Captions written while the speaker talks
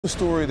The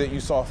story that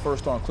you saw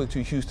first on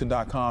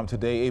click2houston.com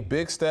today, a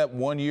big step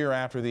 1 year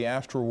after the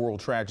Astroworld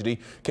tragedy.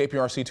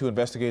 KPRC2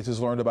 investigators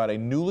learned about a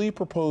newly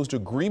proposed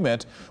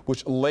agreement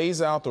which lays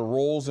out the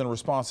roles and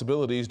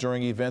responsibilities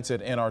during events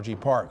at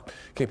NRG Park.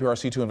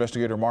 KPRC2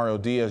 investigator Mario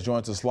Diaz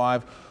joins us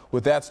live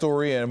with that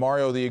story. And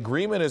Mario, the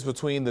agreement is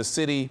between the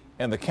city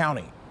and the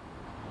county.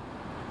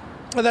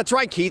 That's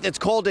right, Keith. It's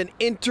called an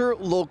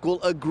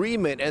interlocal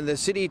agreement, and the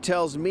city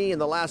tells me in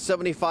the last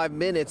 75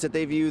 minutes that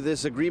they view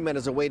this agreement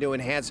as a way to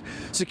enhance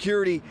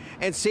security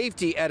and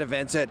safety at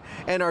events at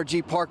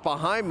NRG Park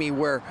behind me,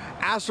 where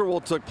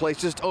Astroworld took place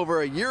just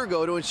over a year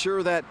ago, to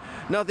ensure that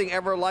nothing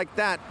ever like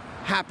that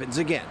happens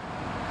again.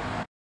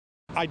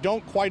 I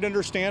don't quite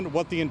understand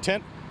what the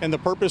intent and the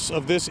purpose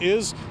of this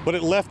is, but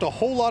it left a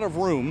whole lot of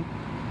room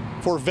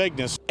for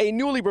vagueness. A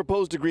newly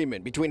proposed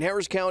agreement between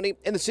Harris County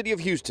and the city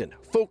of Houston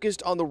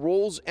focused on the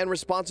roles and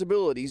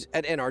responsibilities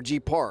at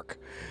NRG Park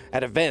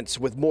at events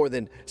with more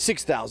than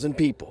 6,000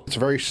 people. It's a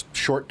very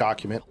short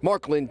document.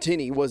 Mark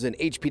Lentini was an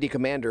HPD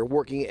commander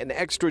working an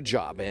extra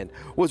job and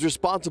was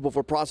responsible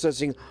for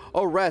processing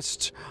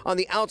arrests on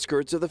the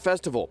outskirts of the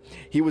festival.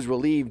 He was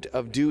relieved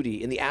of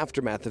duty in the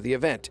aftermath of the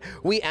event.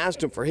 We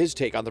asked him for his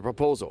take on the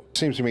proposal.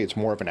 Seems to me it's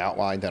more of an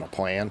outline than a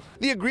plan.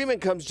 The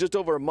agreement comes just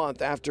over a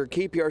month after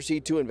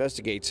KPRC2 investigates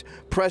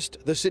pressed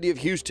the city of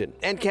Houston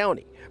and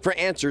county for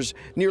answers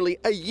nearly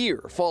a year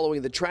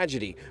following the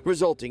tragedy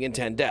resulting in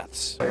 10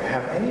 deaths.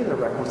 Have any of the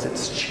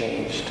requisites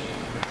changed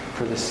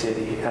for the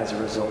city as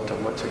a result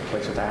of what took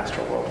place with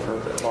Astroworld for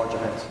the large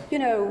events? You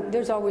know,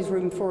 there's always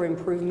room for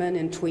improvement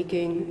and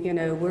tweaking. You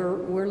know,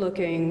 we're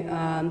looking.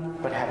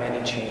 But have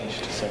any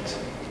changed since?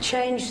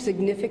 Changed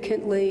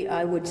significantly,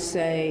 I would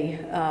say,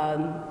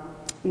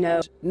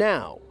 no.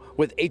 Now,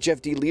 with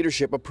HFD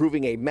leadership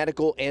approving a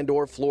medical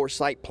and/or floor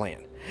site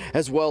plan,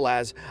 as well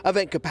as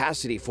event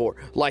capacity for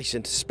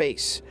licensed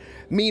space.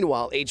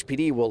 Meanwhile,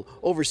 HPD will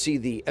oversee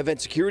the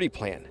event security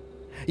plan.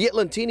 Yet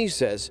Lentini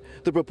says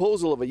the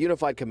proposal of a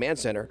unified command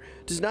center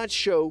does not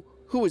show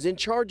who is in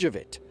charge of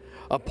it,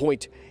 a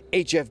point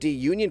HFD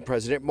Union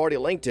President Marty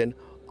Langton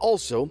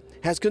also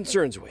has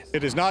concerns with.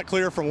 It is not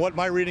clear from what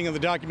my reading of the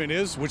document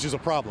is, which is a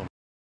problem.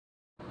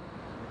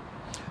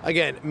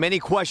 Again, many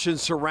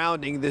questions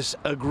surrounding this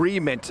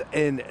agreement,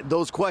 and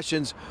those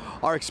questions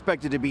are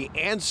expected to be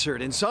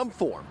answered in some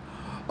form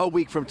a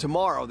week from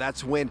tomorrow.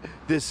 That's when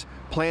this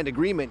planned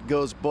agreement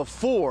goes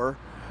before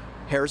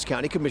Harris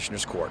County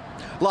Commissioner's Court.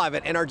 Live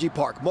at NRG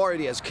Park, Mario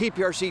Diaz,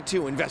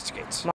 KPRC2 investigates.